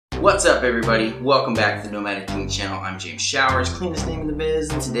What's up, everybody? Welcome back to the Nomadic King channel. I'm James Showers, cleanest name in the biz,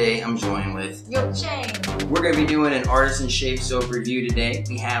 and today I'm joined with Yo, Shane. We're going to be doing an artisan shave soap review today.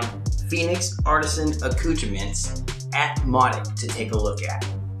 We have Phoenix Artisan accoutrements Atmotic to take a look at.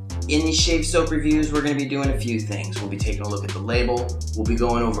 In these shave soap reviews, we're going to be doing a few things. We'll be taking a look at the label. We'll be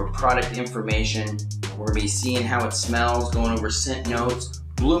going over product information. We're going to be seeing how it smells, going over scent notes,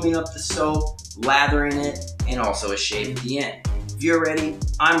 blooming up the soap, lathering it, and also a shave at the end. If you're ready,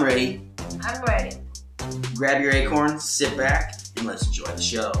 I'm ready. I'm ready. Grab your acorn, sit back, and let's enjoy the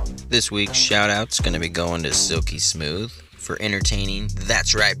show. This week's shout-out's going to be going to Silky Smooth for entertaining,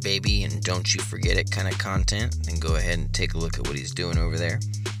 that's right baby, and don't you forget it kind of content. Then go ahead and take a look at what he's doing over there.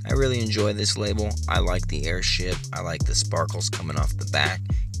 I really enjoy this label. I like the airship. I like the sparkles coming off the back,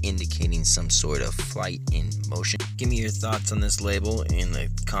 indicating some sort of flight in motion. Give me your thoughts on this label in the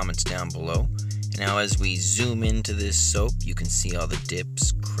comments down below. Now as we zoom into this soap, you can see all the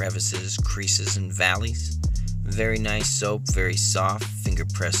dips, crevices, creases, and valleys. Very nice soap, very soft, finger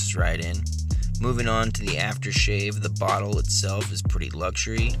presses right in. Moving on to the aftershave, the bottle itself is pretty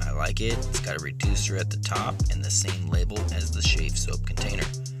luxury. I like it. It's got a reducer at the top and the same label as the shave soap container.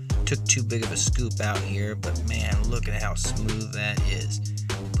 Took too big of a scoop out here, but man, look at how smooth that is.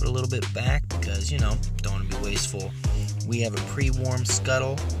 Put a little bit back because, you know, don't want to be wasteful. We have a pre-warm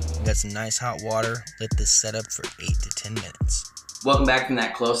scuttle. We got some nice hot water. Let this set up for 8 to 10 minutes. Welcome back from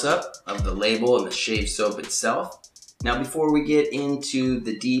that close-up of the label and the shave soap itself. Now before we get into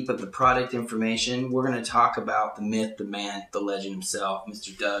the deep of the product information, we're going to talk about the myth, the man, the legend himself,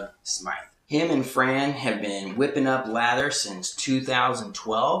 Mr. Doug Smythe. Him and Fran have been whipping up lather since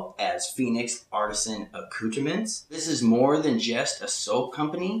 2012 as Phoenix Artisan accoutrements. This is more than just a soap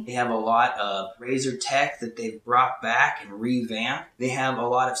company. They have a lot of razor tech that they've brought back and revamped. They have a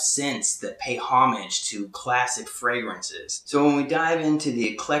lot of scents that pay homage to classic fragrances. So when we dive into the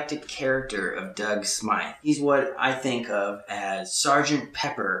eclectic character of Doug Smythe, he's what I think of as Sergeant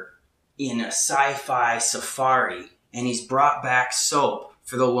Pepper in a sci-fi safari, and he's brought back soap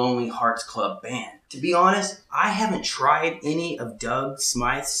for the Lonely Hearts Club Band. To be honest, I haven't tried any of Doug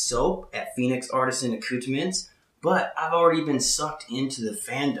Smythe's soap at Phoenix Artisan accoutrements, but I've already been sucked into the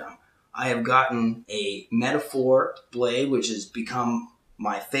fandom. I have gotten a Metaphor blade, which has become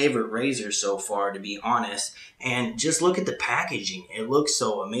my favorite razor so far, to be honest, and just look at the packaging. It looks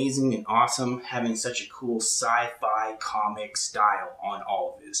so amazing and awesome, having such a cool sci-fi comic style on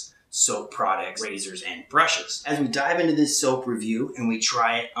all of his soap products, razors, and brushes. As we dive into this soap review and we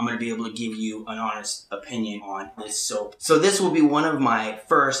try it, I'm going to be able to give you an honest opinion on this soap. So this will be one of my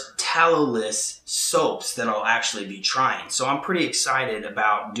first tallow-less soaps that I'll actually be trying. So I'm pretty excited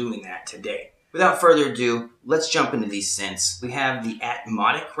about doing that today. Without further ado, let's jump into these scents. We have the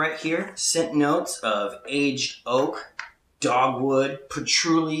Atmotic right here. Scent notes of aged oak, dogwood,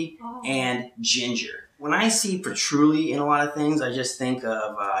 patchouli, and ginger. When I see patchouli in a lot of things, I just think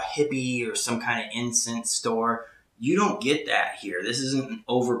of a hippie or some kind of incense store. You don't get that here. This isn't an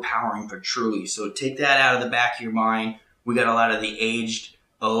overpowering patchouli, so take that out of the back of your mind. We got a lot of the aged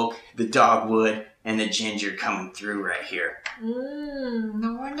oak, the dogwood, and the ginger coming through right here.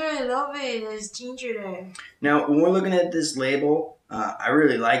 No wonder I love it. There's ginger there. Now, when we're looking at this label, I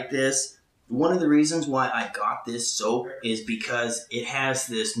really like this. One of the reasons why I got this soap is because it has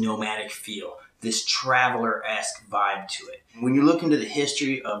this nomadic feel, this traveler-esque vibe to it. When you look into the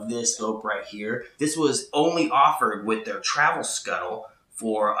history of this soap right here, this was only offered with their travel scuttle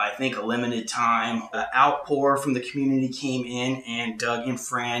for, I think, a limited time. An outpour from the community came in, and Doug and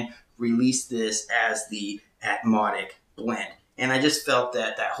Fran released this as the Atmotic blend. And I just felt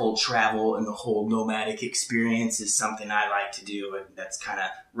that that whole travel and the whole nomadic experience is something I like to do, and that's kind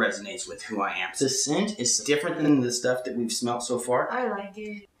of resonates with who I am. The scent is different than the stuff that we've smelled so far. I like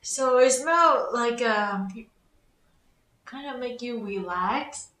it. So it smells like kind of make you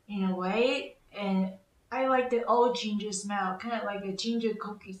relax in a way, and I like the old ginger smell, kind of like a ginger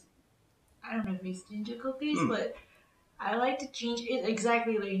cookies. I don't know if it's ginger cookies, but I like the ginger. It's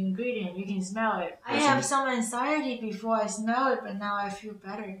exactly the ingredient. You can smell it. I have some anxiety before I smell it, but now I feel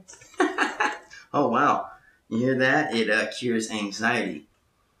better. Oh wow, you hear that? It cures anxiety.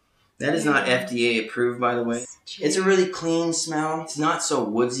 That is not FDA approved, by the way. It's a really clean smell. It's not so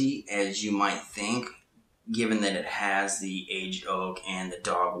woodsy as you might think, given that it has the aged oak and the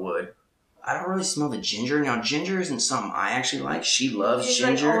dogwood. I don't really smell the ginger. Now, ginger isn't something I actually like. She loves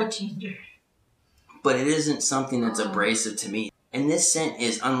ginger. Like old ginger. But it isn't something that's abrasive to me. And this scent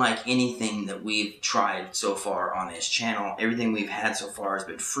is unlike anything that we've tried so far on this channel. Everything we've had so far has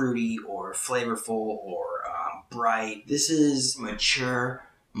been fruity or flavorful or bright. This is mature,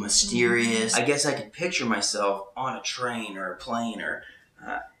 mysterious. I guess I could picture myself on a train or a plane or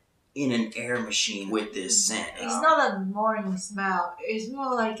in an air machine with this scent. It's not a morning smell. It's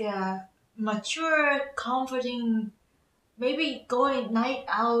more like a mature, comforting, maybe going night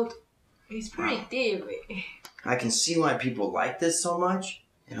out. It's pretty deep. I can see why people like this so much.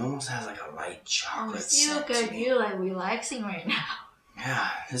 It almost has like a light chocolate scent to me. You're like relaxing right now. Yeah,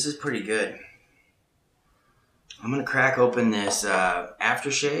 this is pretty good. I'm gonna crack open this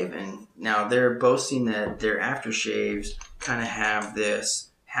aftershave, and now they're boasting that their aftershaves kind of have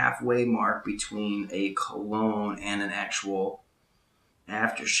this halfway mark between a cologne and an actual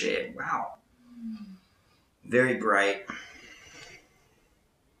aftershave. Wow. Very bright.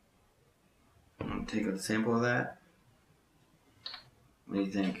 I'm gonna take a sample of that. What do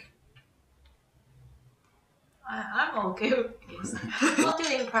you think? I'm okay with this. Not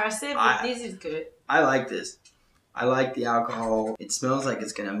too impressive, but this is good. I like this. I like the alcohol. It smells like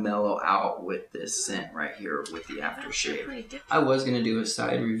it's gonna mellow out with this scent right here with the aftershave. I was gonna do a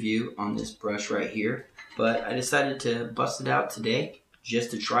side review on this brush right here, but I decided to bust it out today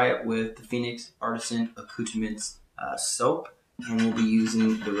just to try it with the Phoenix Artisan accoutrements soap, and we'll be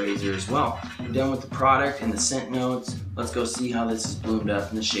using the razor as well. We're done with the product and the scent notes. Let's go see how this is bloomed up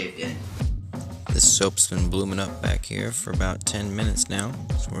in the shave kit. This soap's been blooming up back here for about 10 minutes now,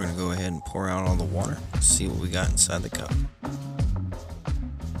 so we're going to go ahead and pour out all the water, see what we got inside the cup.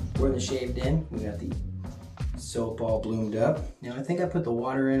 Pour the shaved in, we got the soap all bloomed up. Now I think I put the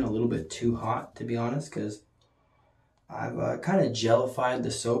water in a little bit too hot, to be honest, because I've kind of jellified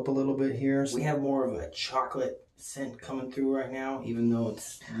the soap a little bit here. We have more of a chocolate scent coming through right now, even though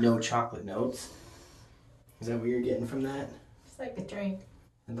it's no chocolate notes. Is that what you're getting from that? It's like a drink.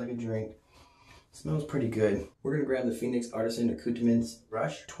 It's like a drink. Smells pretty good. We're gonna grab the Phoenix Artisan accoutrements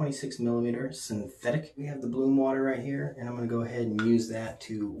brush, 26mm synthetic. We have the bloom water right here, and I'm gonna go ahead and use that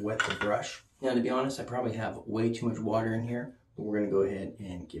to wet the brush. Now, to be honest, I probably have way too much water in here, but we're gonna go ahead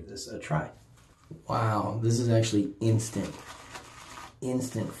and give this a try. Wow, this is actually instant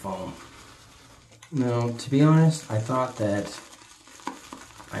foam. Now, to be honest, I thought that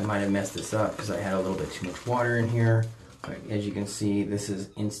I might have messed this up because I had a little bit too much water in here. But as you can see, this is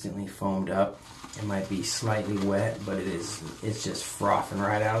instantly foamed up. It might be slightly wet, but it's just frothing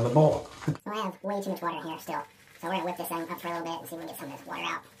right out of the bowl. So I have way too much water in here still. So we're gonna whip this thing up for a little bit and see if we can get some of this water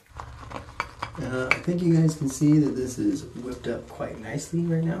out. I think you guys can see that this is whipped up quite nicely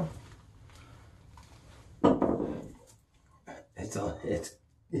right now.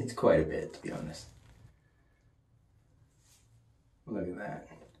 It's quite a bit, to be honest. Look at that.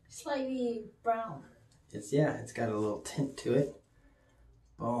 Slightly brown. It's got a little tint to it.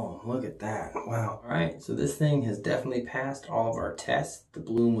 Boom, look at that. Wow. All right, so this thing has definitely passed all of our tests. The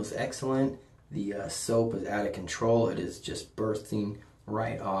bloom was excellent. The soap is out of control. It is just bursting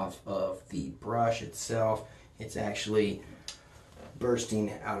right off of the brush itself. It's actually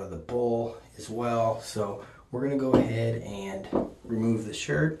bursting out of the bowl as well. So we're gonna go ahead and remove the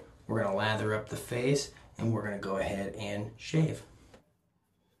shirt. We're gonna lather up the face, and we're gonna go ahead and shave.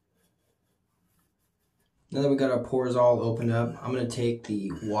 Now that we got our pores all opened up, I'm going to take the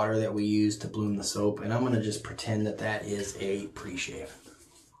water that we used to bloom the soap, and I'm going to just pretend that that is a pre-shave.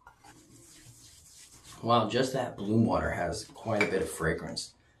 Wow, just that bloom water has quite a bit of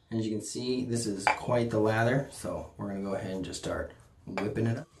fragrance. As you can see, this is quite the lather, so we're going to go ahead and just start whipping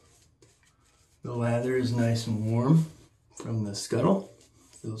it up. The lather is nice and warm from the scuttle.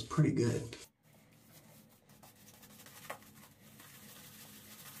 Feels pretty good.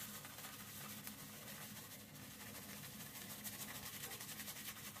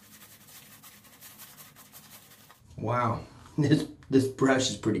 Wow, this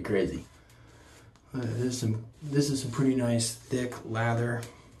brush is pretty crazy. This is some pretty nice thick lather.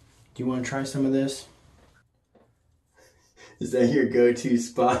 Do you want to try some of this? Is that your go-to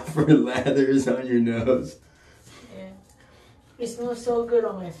spot for lathers on your nose? Yeah. It smells so good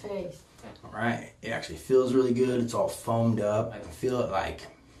on my face. Alright, it actually feels really good. It's all foamed up. I can feel it like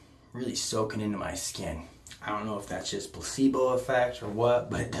really soaking into my skin. I don't know if that's just placebo effect or what,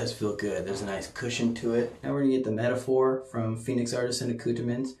 but it does feel good. There's a nice cushion to it. Now we're gonna get the Metaphor from Phoenix Artisan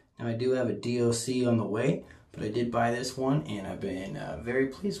accoutrements. Now I do have a DOC on the way, but I did buy this one and I've been very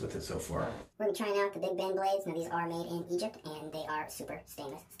pleased with it so far. We're gonna be trying out the Big Ben blades. Now these are made in Egypt and they are super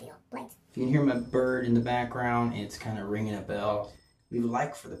stainless steel blades. If you can hear my bird in the background, it's kind of ringing a bell. Leave a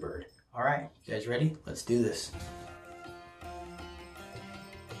like for the bird. All right, you guys ready? Let's do this.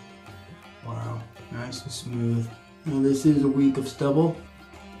 Wow, nice and smooth. Now this is a week of stubble.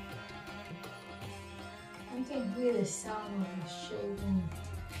 I can hear the sound of the shaving,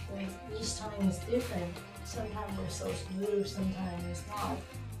 but each time is different. Sometimes we're so smooth, sometimes it's not,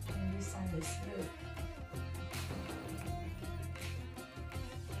 and this time it's smooth.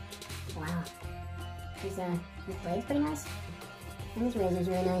 Wow. This blade's pretty nice. And this razor's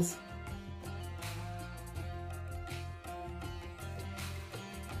really nice.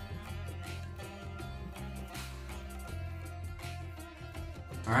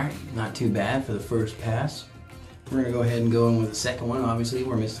 Alright, not too bad for the first pass. We're going to go ahead and go in with the second one. Obviously,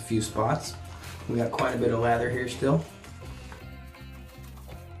 we're missing a few spots. We got quite a bit of lather here still.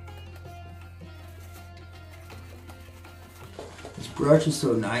 This brush is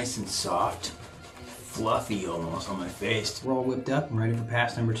so nice and soft, fluffy almost on my face. We're all whipped up and ready for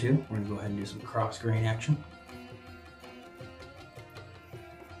pass number 2. We're going to go ahead and do some cross grain action.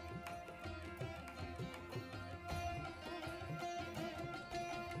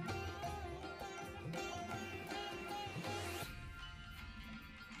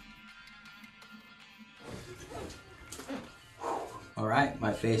 Alright,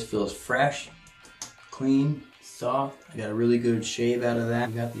 my face feels fresh, clean, soft. I got a really good shave out of that.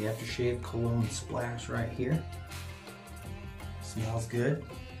 We got the aftershave cologne splash right here. Smells good.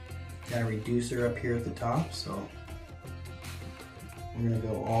 Got a reducer up here at the top, so we're gonna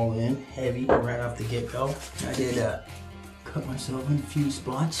go all in, heavy, right off the get-go. I did cut myself in a few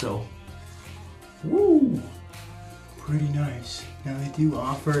spots, so woo! Pretty nice. Now they do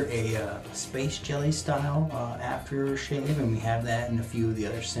offer a space jelly style aftershave, and we have that in a few of the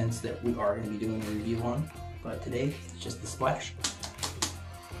other scents that we are going to be doing a review on. But today, it's just the splash.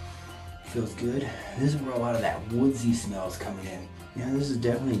 Feels good. This is where a lot of that woodsy smell is coming in. Yeah, this is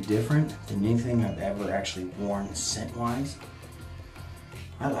definitely different than anything I've ever actually worn scent-wise.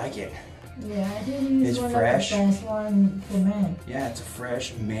 I like it. Yeah, I didn't use one fresh. of the best one for men. Yeah, it's a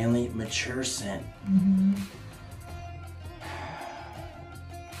fresh, manly, mature scent. Mm-hmm.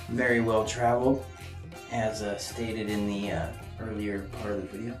 Very well traveled, as stated in the earlier part of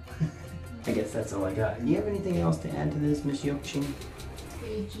the video. I guess that's all I got. Do you have anything else to add to this, Miss Yokchin?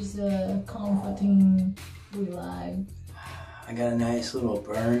 It's just a comforting relax. I got a nice little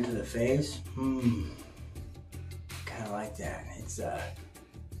burn to the face. Kind of like that. It's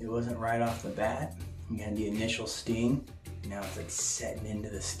it wasn't right off the bat. You had the initial sting. Now it's like setting into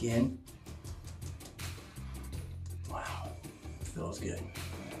the skin. Wow, feels good.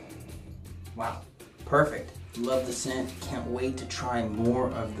 Wow, perfect. Love the scent. Can't wait to try more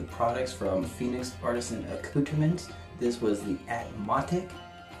of the products from Phoenix Artisan Accoutrements. This was the Atmotic,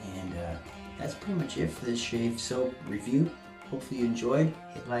 and that's pretty much it for this shave soap review. Hopefully you enjoyed.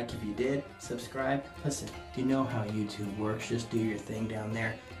 Hit like if you did. Subscribe. Listen, you know how YouTube works. Just do your thing down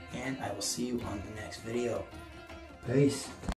there, and I will see you on the next video. Peace.